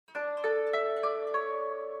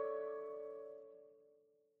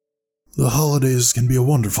The holidays can be a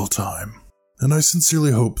wonderful time, and I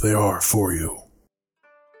sincerely hope they are for you.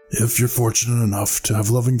 If you're fortunate enough to have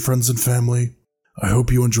loving friends and family, I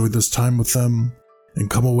hope you enjoy this time with them and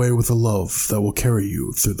come away with a love that will carry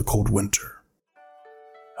you through the cold winter.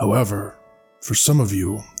 However, for some of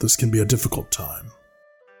you, this can be a difficult time.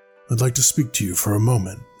 I'd like to speak to you for a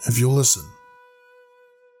moment, if you'll listen.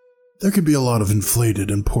 There can be a lot of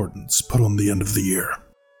inflated importance put on the end of the year.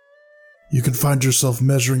 You can find yourself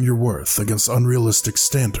measuring your worth against unrealistic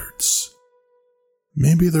standards.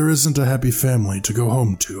 Maybe there isn't a happy family to go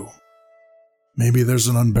home to. Maybe there's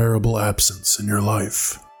an unbearable absence in your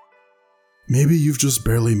life. Maybe you've just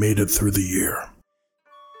barely made it through the year.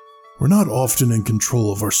 We're not often in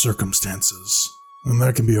control of our circumstances, and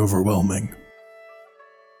that can be overwhelming.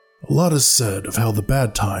 A lot is said of how the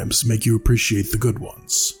bad times make you appreciate the good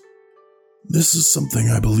ones. This is something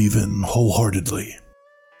I believe in wholeheartedly,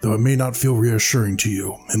 though it may not feel reassuring to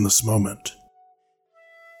you in this moment.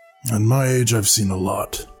 At my age, I've seen a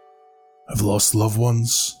lot. I've lost loved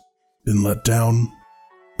ones, been let down,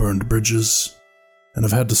 burned bridges, and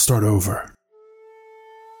I've had to start over.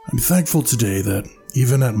 I'm thankful today that,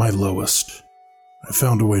 even at my lowest, I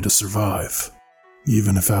found a way to survive.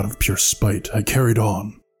 Even if out of pure spite I carried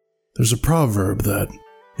on. There's a proverb that,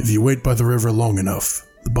 if you wait by the river long enough,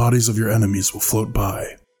 the bodies of your enemies will float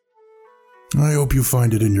by. I hope you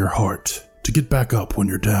find it in your heart to get back up when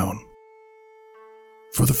you're down.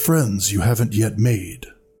 For the friends you haven't yet made,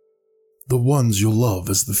 the ones you'll love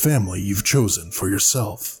as the family you've chosen for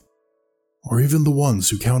yourself, or even the ones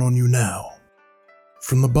who count on you now,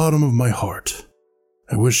 from the bottom of my heart,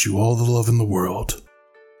 I wish you all the love in the world.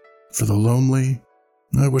 For the lonely,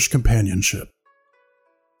 I wish companionship.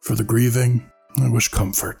 For the grieving, I wish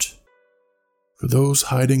comfort. For those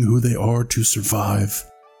hiding who they are to survive,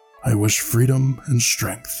 I wish freedom and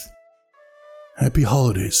strength. Happy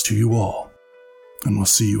holidays to you all, and we'll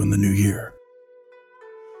see you in the new year.